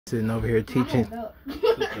Sitting over here teaching.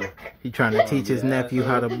 He trying to teach his nephew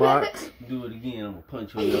how to box. Do it again, I'm gonna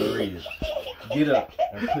punch you in your ribs. Get up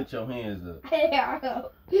and put your hands up. Put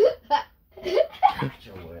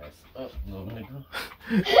your ass up, little nigga.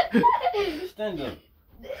 Stand up.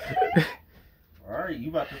 Alright, you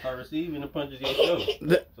about to start receiving the punches yourself.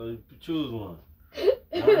 So choose one.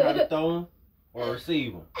 Learn how to throw them or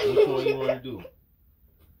receive them. Which one you want to do?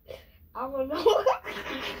 I don't know.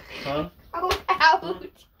 Huh? I'm out.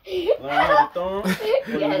 Learn how to throw them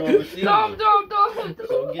or you want to receive them?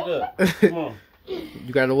 So get up. Come on.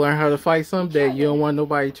 You got to learn how to fight someday. You don't want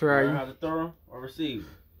nobody to try you. Learn how to throw them or receive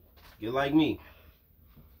them. Get like me.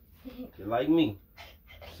 Get like me.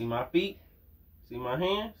 See my feet? See my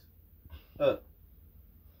hands? Up.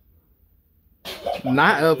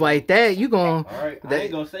 Not up like that. You going to... Alright, I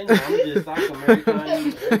ain't going to say nothing. I'm going to just sock them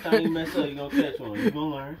every time you mess up. You going to catch one. You going to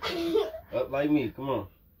learn. Up like me. Come on.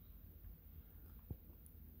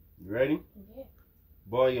 You ready? Yeah.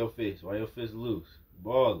 Ball your fist. While your fist loose.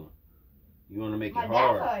 Ball them. You want to make it My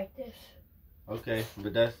hard. dad like this. Okay,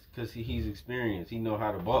 but that's because he's experienced. He know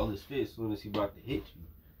how to ball his fist as soon as he about to hit you.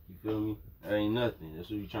 You feel me? That ain't nothing.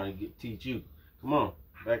 That's what you trying to teach you. Come on.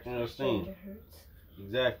 Back in your stand. It hurts.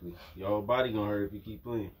 Exactly. Your whole body gonna hurt if you keep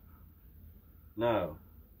playing. Now,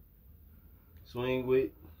 swing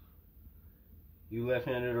with you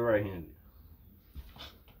left-handed or right-handed.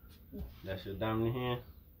 That's your dominant hand.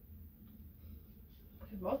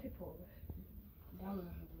 Most people dominant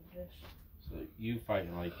do this. So you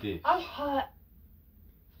fighting like this. I'm hot.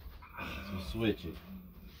 So switch it.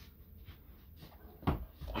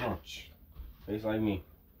 Come on. Face like me.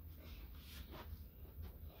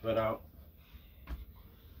 Foot out.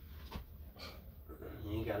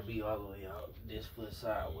 You ain't gotta be all the way out. This foot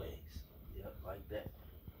sideways. Yep, like that.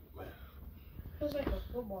 Feels like a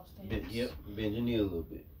football stance. Yep, bend your knee a little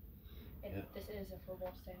bit. Yep. This is a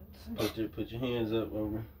football stance. Put your hands up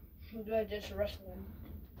over. Do I just wrestle them?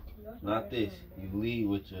 Not this. You lead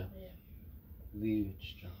with your lead with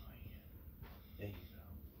your strong hand. There you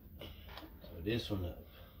go. So this one up.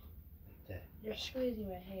 Like that. You're squeezing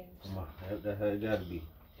my hands. Come on. That's how it gotta be.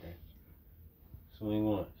 Okay. Swing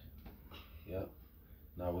once. Yep.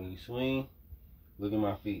 Now when you swing, look at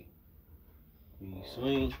my feet. When you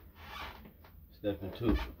swing, step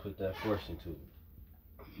into it. Put that force into it.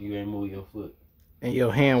 You ain't move your foot. And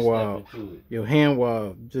your hand wall. Your hand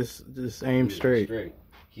wall. Just aim straight. Straight.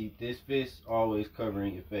 Keep this fist always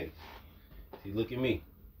covering your face. See, look at me.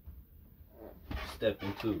 Step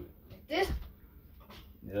into it. This?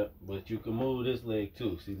 Yep, but you can move this leg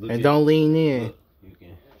too. See, look. And don't lean in. Look, you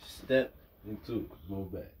can step into it.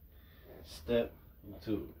 Move back. Step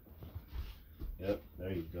into it. Yep,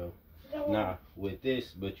 there you go. Now, with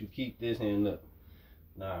this, but you keep this hand up.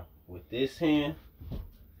 Now, with this hand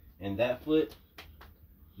and that foot,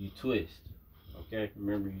 you twist. Okay?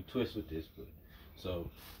 Remember, you twist with this foot.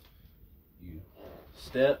 So, you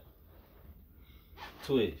step,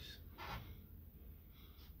 twist.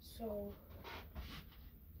 So,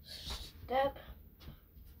 step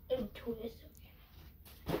and twist.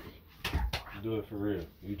 Do it for real.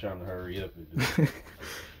 You trying to hurry up and do it.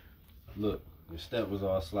 Look, your step was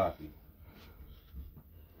all sloppy.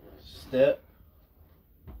 Step,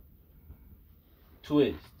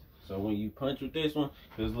 twist. So when you punch with this one,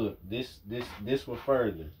 because look, this was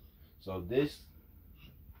further. So this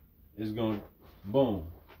is going to boom.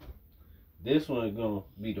 This one is going to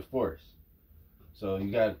be the force. So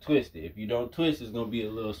you got to twist it. If you don't twist, it's going to be a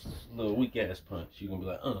little weak ass punch. You're going to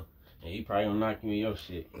be like, and he probably going to knock you in your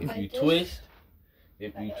shit. If like you this? twist,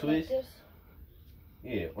 if you twist, like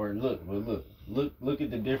yeah, or look at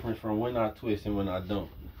the difference from when I twist and when I don't.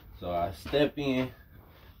 So I step in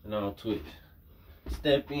and I don't twist.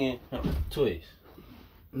 Step in, twist.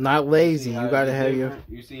 Not lazy. You gotta have your.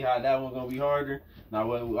 You see how that one gonna be harder? Now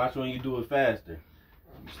watch when you do it faster.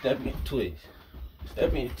 Step in, twist.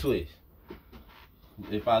 Step in, twist.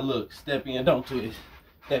 If I look, step in, don't twist.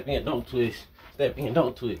 Step in, don't twist. Step in,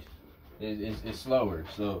 don't twist. It's slower,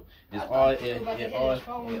 so it all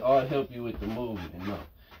help you with the movement. No,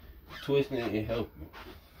 twisting it help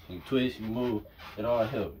you. You twist, you move, it all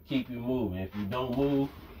help keep you moving. If you don't move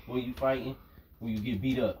when you fighting, when you get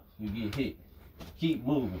beat up, you get hit. Keep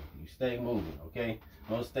moving. You stay moving, okay?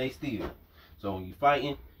 Don't stay still. So when you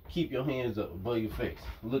fighting, keep your hands up above your face.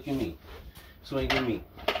 Look at me. Swing at me.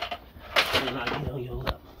 And I get on your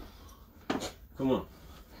level. Come on.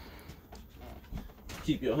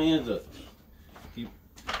 Keep your hands up.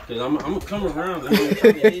 Because I'm going to come around and I'm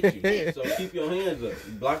trying to hit you. So keep your hands up.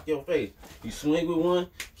 You block your face. You swing with one,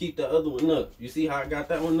 keep the other one up. You see how I got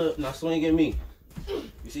that one up? Now swing at me.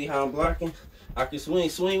 You see how I'm blocking? I can swing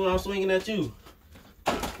when I'm swinging at you.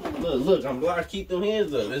 Look, I'm blocked. Keep them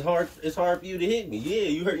hands up. It's hard for you to hit me. Yeah,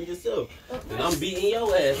 you hurting yourself. And I'm beating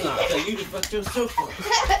your ass now. So you just fucked yourself up.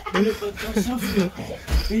 You just fucked yourself up.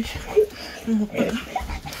 See?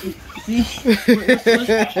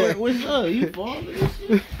 What's up? You falling and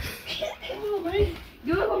shit? Come on, man.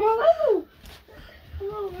 Do it on my level. Come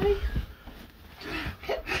on, man.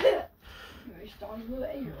 You're starting with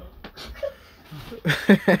an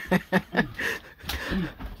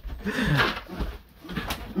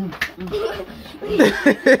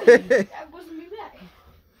That wasn't me back.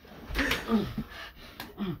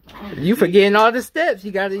 You forgetting all the steps.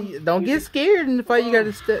 You gotta don't get scared in the fight. You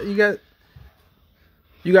gotta step. You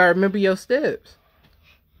gotta remember your steps.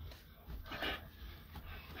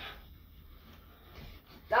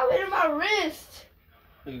 Stop hitting my wrist.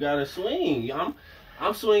 You gotta swing.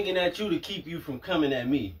 I'm swinging at you to keep you from coming at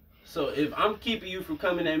me. So if I'm keeping you from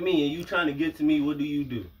coming at me and you trying to get to me, what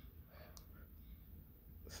do?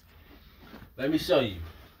 Let me show you.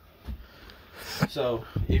 So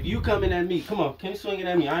if you coming at me, come on, keep swinging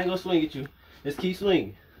at me. I ain't gonna swing at you. Just keep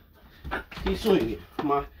swinging. Keep swinging.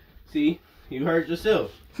 Come on. See, you hurt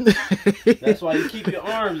yourself. That's why you keep your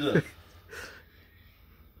arms up.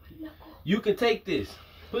 You can take this.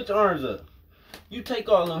 Put your arms up. You take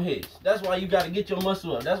all them hits. That's why you got to get your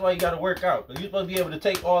muscle up. That's why you got to work out. You're supposed to be able to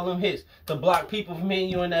take all them hits to block people from hitting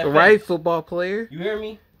you in that face. Right, football player. You hear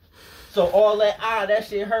me? So all that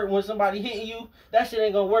shit hurt when somebody hitting you. That shit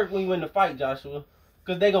ain't going to work when you in the fight, Joshua.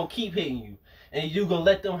 Because they going to keep hitting you. And you going to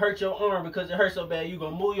let them hurt your arm because it hurts so bad. You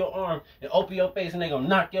going to move your arm and open your face and they going to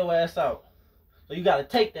knock your ass out. So you got to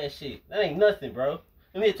take that shit. That ain't nothing, bro.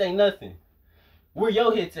 Them hits ain't nothing. Where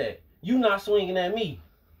your hits at? You not swinging at me.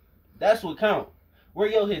 That's what count. Where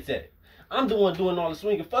your hits at? I'm the one doing all the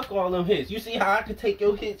swinging. Fuck all them hits. You see how I can take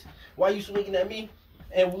your hits while you swinging at me?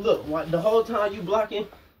 And look, the whole time you blocking,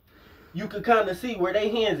 you could kind of see where they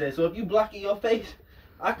hands at. So if you blocking your face,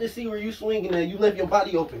 I can see where you swinging at. You left your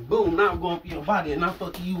body open. Boom, now I'm going for your body and I'm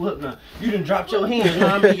fucking you up now. You done dropped your hands.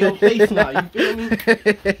 Now I'm in your face now. You feel me?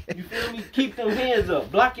 You feel me? Keep them hands up.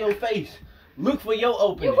 Block your face. Look for your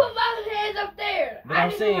opening. You put my hands up there. But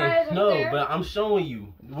I'm saying, no, but I'm showing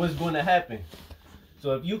you what's going to happen.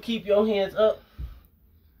 So if you keep your hands up,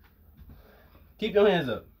 keep your hands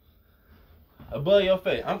up above your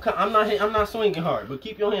face. I'm not swinging hard, but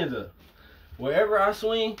keep your hands up. Wherever I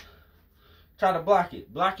swing, try to block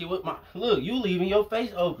it. Block it with my look. You leaving your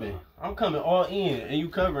face open. I'm coming all in, and you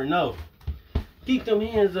covering no. Keep them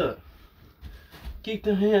hands up. Keep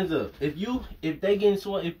them hands up. If they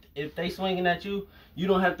getting if they swinging at you, you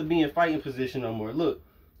don't have to be in fighting position no more. Look,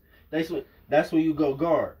 they swing. That's when you go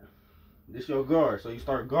guard. This your guard. So you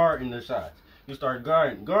start guarding the shots. You start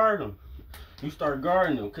guard them. You start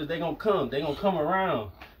guarding them because they gonna come. They gonna come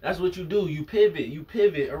around. That's what you do. You pivot. You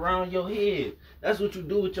pivot around your head. That's what you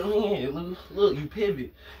do with your hand. Look, you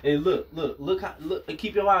pivot. And look, and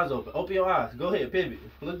keep your eyes open. Open your eyes. Go ahead, pivot.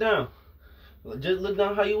 Look down. Just look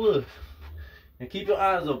down how you would. And keep your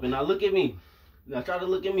eyes open. Now look at me. Now try to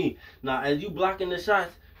look at me. Now as you blocking the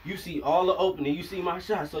shots, you see all the opening. You see my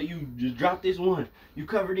shot. So you just drop this one. You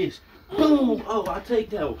cover this. Boom. Oh, I take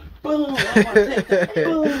that one. Boom. Oh, I take that.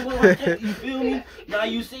 Boom. Oh, I take. You feel me? Now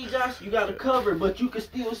you see, Josh, you got to cover, but you can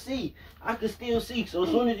still see. I can still see. So as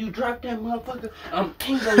soon as you drop that motherfucker, I'm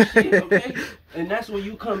in those shit, okay? And that's when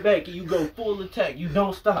you come back and you go full attack. You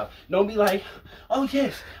don't stop. Don't be like, oh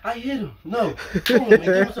yes, I hit him. No. Boom, and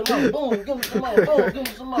give him some more. Boom, give him some more. Boom, give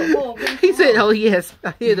him some more. Boom, give him some He said, more. oh yes,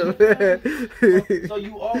 I hit him. So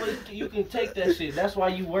you can take that shit. That's why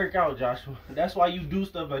you work out, Joshua. That's why you do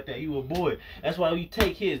stuff like that. You a boy. That's why we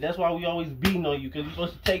take hits. That's why we always beating on you, because you're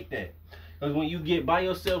supposed to take that. Because when you get by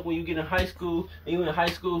yourself, when you get in high school, and you in high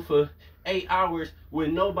school for 8 hours with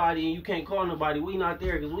nobody and you can't call nobody, we not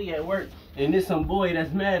there because we at work. And there's some boy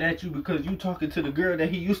that's mad at you because you talking to the girl that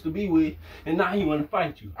he used to be with, and now he want to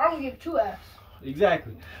fight you. I don't give 2 F's.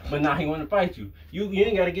 Exactly. But now he want to fight you. You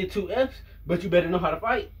ain't got to get 2 F's, but you better know how to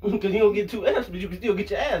fight. Because you don't get 2 F's, but you can still get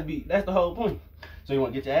your ass beat. That's the whole point. So you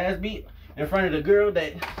want to get your ass beat in front of the girl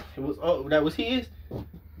that was his,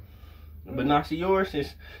 but now she yours.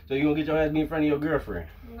 So you going to get your ass beat in front of your girlfriend.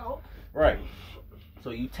 Nope. Right. So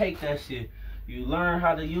you take that shit. You learn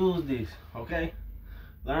how to use this, okay?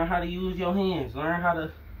 Learn how to use your hands. Learn how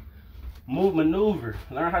to maneuver.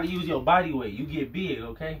 Learn how to use your body weight. You get big,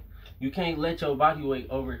 okay? You can't let your body weight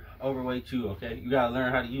overweight you, okay? You gotta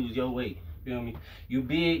learn how to use your weight. Feel me? You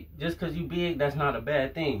big, just cause you big, that's not a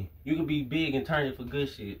bad thing. You can be big and turn it for good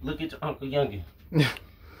shit. Look at your Uncle Youngin.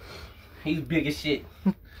 He's big as shit.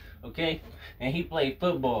 Okay? And he played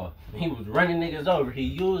football. He was running niggas over. He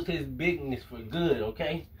used his bigness for good,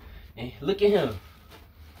 okay? And look at him.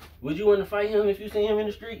 Would you want to fight him if you see him in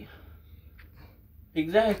the street?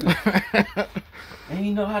 Exactly. And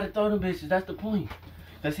he know how to throw them bitches. That's the point.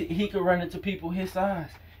 Because he could run into people his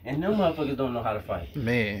size. And them motherfuckers don't know how to fight.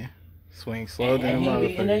 Man. Swing slow than a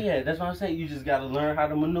motherfucker. Yeah, that's what I'm saying. You just got to learn how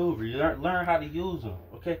to maneuver. You learn how to use them.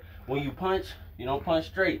 Okay? When you punch, you don't punch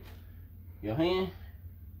straight. Your hand,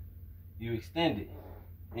 you extend it.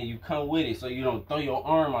 And you come with it so you don't throw your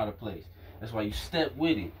arm out of place. That's why you step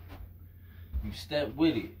with it. You step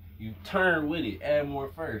with it. You turn with it. Add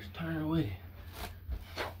more first. Turn with it.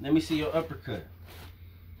 Let me see your uppercut.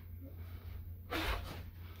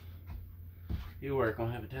 You work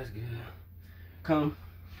on it, but that's good. Come,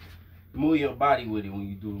 move your body with it when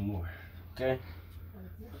you do it more. Okay?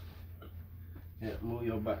 Yeah, move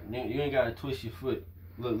your body. You ain't gotta twist your foot.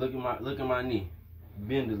 Look at my knee.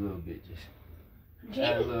 Bend a little bit, just.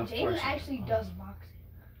 Jaden actually does boxing.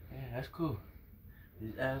 Yeah, that's cool.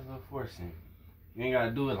 Just add a little force in. You ain't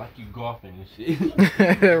gotta do it like you golfing and shit.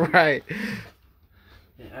 Right.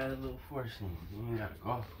 Yeah, add a little force in. You ain't gotta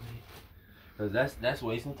golf with it. Cause that's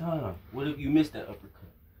wasting time. What if you miss that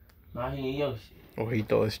uppercut? Now he ain't your shit. Or he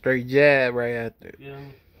throw a straight jab right after. You feel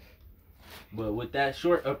me? But with that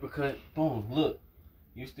short uppercut, boom, look.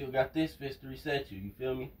 You still got this fist to reset you. You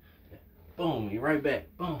feel me? Boom, you right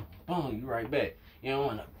back. Boom, boom, you right back. You don't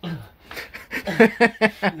wanna.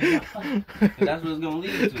 That's what it's gonna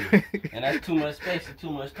lead to. And that's too much space and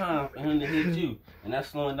too much time for him to hit you. And that's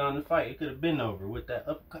slowing down the fight. It could have been over with that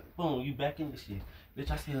uppercut. Boom, you back in the shit. Bitch,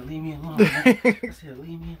 I said leave me alone, nigga. I said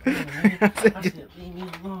leave me alone, nigga. I said leave me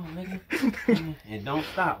alone, nigga. And don't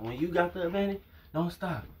stop. When you got the advantage, don't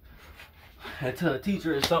stop. Until a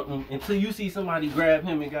teacher or something, until you see somebody grab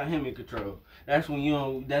him and got him in control. That's when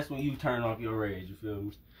you turn off your rage, you feel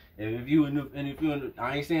me? And if you in the,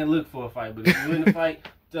 I ain't saying look for a fight, but if you in the fight,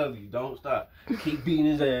 tell you, don't stop. Keep beating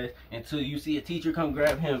his ass until you see a teacher come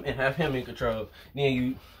grab him and have him in control. Then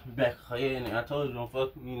you back ahead and I told you don't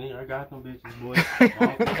fuck with me, nigga. I got them bitches, boy.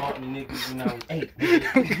 Don't fuck me, niggas, when I was 8.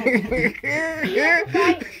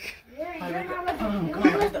 Come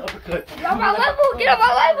on, that's the uppercut. Get on my level! Get on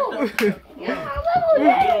my level! Get on my level!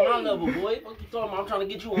 Get on my level, boy. What you talking about? I'm trying to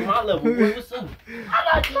get you on my level, boy. What's up? I'm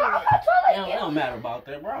not trying It don't matter about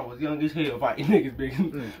that, bro. I was young as hell fighting niggas big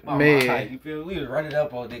about Man. my height. You feel me? We was running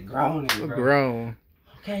up on that grown nigga, bro. Grown.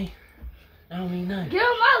 Okay. I don't mean nothing. Get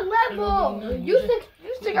on my level! You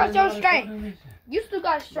still got your strength. You still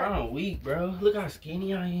got strength. Bro, I'm weak, bro. Look how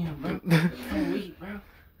skinny I am, bro. I'm weak, bro.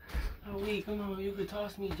 I'm weak. Come on, you could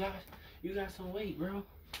toss me, Josh. You got some weight, bro.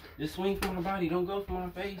 Just swing for my body. Don't go for my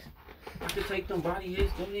face. I could take them body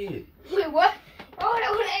hits. Go ahead. Wait, what? Oh,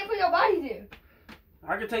 that would aim for your body there.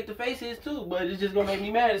 I could take the face hits too, but it's just gonna make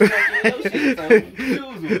me mad. It's not your shit. So you choose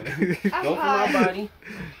one. Go for my body.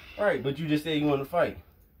 Right, but you just said you want to fight.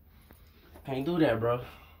 Can't do that, bro.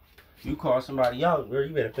 You call somebody out, bro.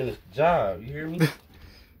 You better finish the job. You hear me?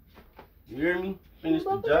 You hear me? Finish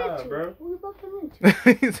the job, bro. Who you bumping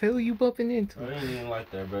into? Who you bumping into? I ain't even like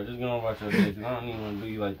that, bro. Just go and watch your dick. I don't even want to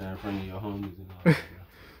do you like that in front of your homies and all that,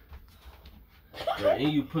 bro. Bro,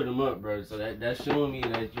 and you put them up, bro. So that's showing me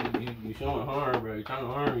that you showing harm, bro. You're trying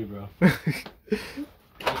to harm me, bro.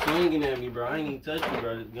 You're swinging at me, bro. I ain't even touch you,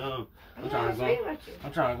 bro. Just gone. I'm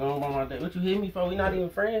trying to go on by my day. What you hit me for? We not even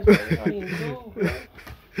friends, bro. We not even cool, bro.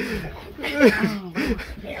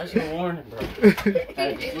 That's your warning, bro. I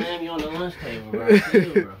had to slam you on the lunch table, bro.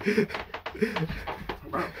 Chill, bro.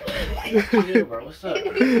 Bro. Chill, bro. What's up? Hey,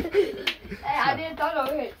 I didn't throw no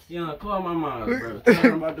hits. Yeah, call my mom, bro. Tell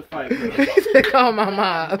her I'm about to fight, bro. Call my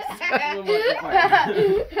mom. Tell her I'm about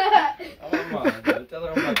to fight. Call my mom, bro. Tell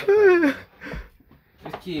her I'm about to fight, bro.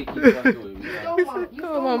 This kid keep fucking with me, bro.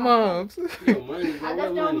 Call my mom's. Yo, money, bro. I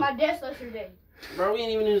left them on my desk yesterday. Bro, we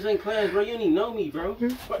ain't even in the same class, bro. You don't even know me, bro.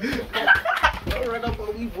 What? Don't run up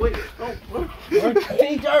on me, boy. Don't.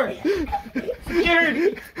 Hey, dirty.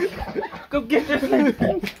 Security. Go get this thing.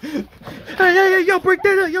 Hey, yo, break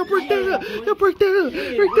that up. Yo, break that up. Yo, break that up.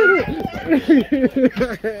 Break that up.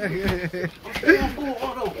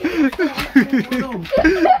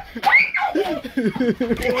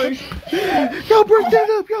 Yo, break that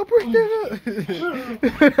up. Yo, break that up.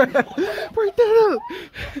 Break that up.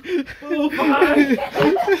 Food fight.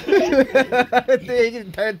 They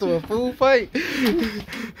just turned to a food fight.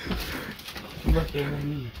 Look at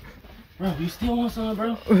me. Bro, you still want some,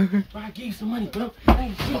 bro? Bro, I gave you some money, bro.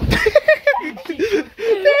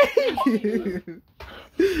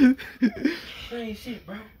 Ain't shit,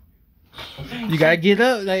 bro. You gotta get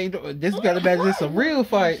up. Like, this gotta be this a real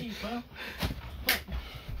fight.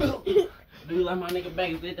 Do you like my nigga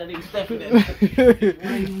back? Let that nigga step in that.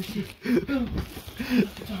 Why you shit? What you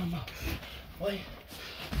talking about? Boy,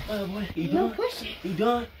 boy, you done? Push it. You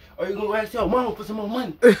done? Or you gonna ask your mama for some more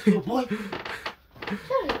money, little boy?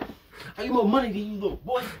 I get more money than you, little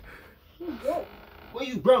boy. Well,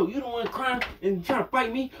 you broke. You don't want to cry and try to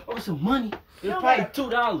fight me over some money. It's probably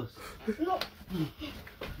 $2. No.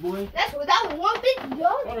 Boy. That was $150, yo.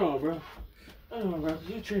 Hold on, bro. Hold on, bro.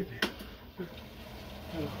 You tripping.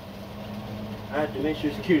 I have to make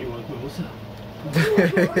sure security won't come. What's up?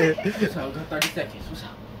 What's up? We got 30 seconds. What's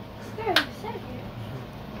up? 30 seconds.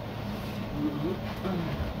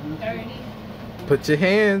 30. Put your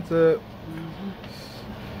hands up.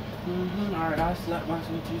 Alright, I'll slap my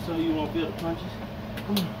with you so you won't feel the punches.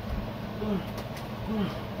 Come on.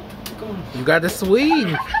 Come on. You got to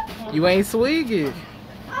swing. You ain't swinging.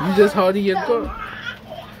 You just holding your gun.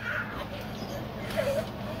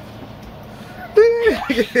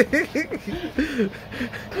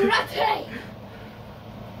 Karate.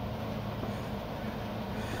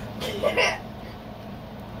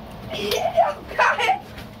 Oh, God.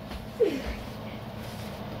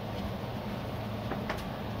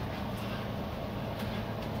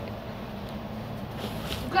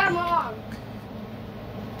 Grab my arm.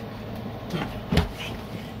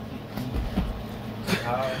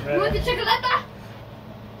 You want the chocolate?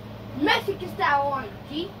 Mexican style on,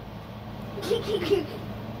 G.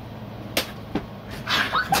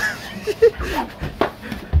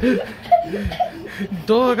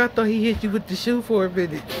 Dog, I thought he hit you with the shoe for a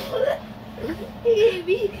minute.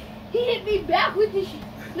 He hit me back with the shoe.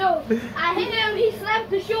 No, I hit him, he slapped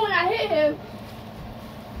the shoe and I hit him.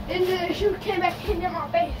 And the shoe came back hitting in my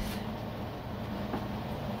face.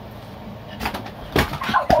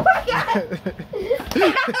 Oh my God!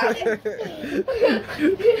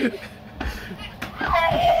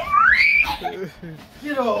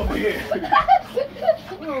 Get over here. Look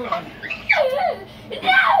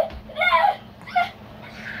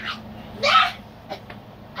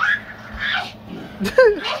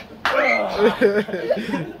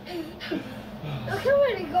at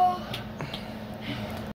where to go.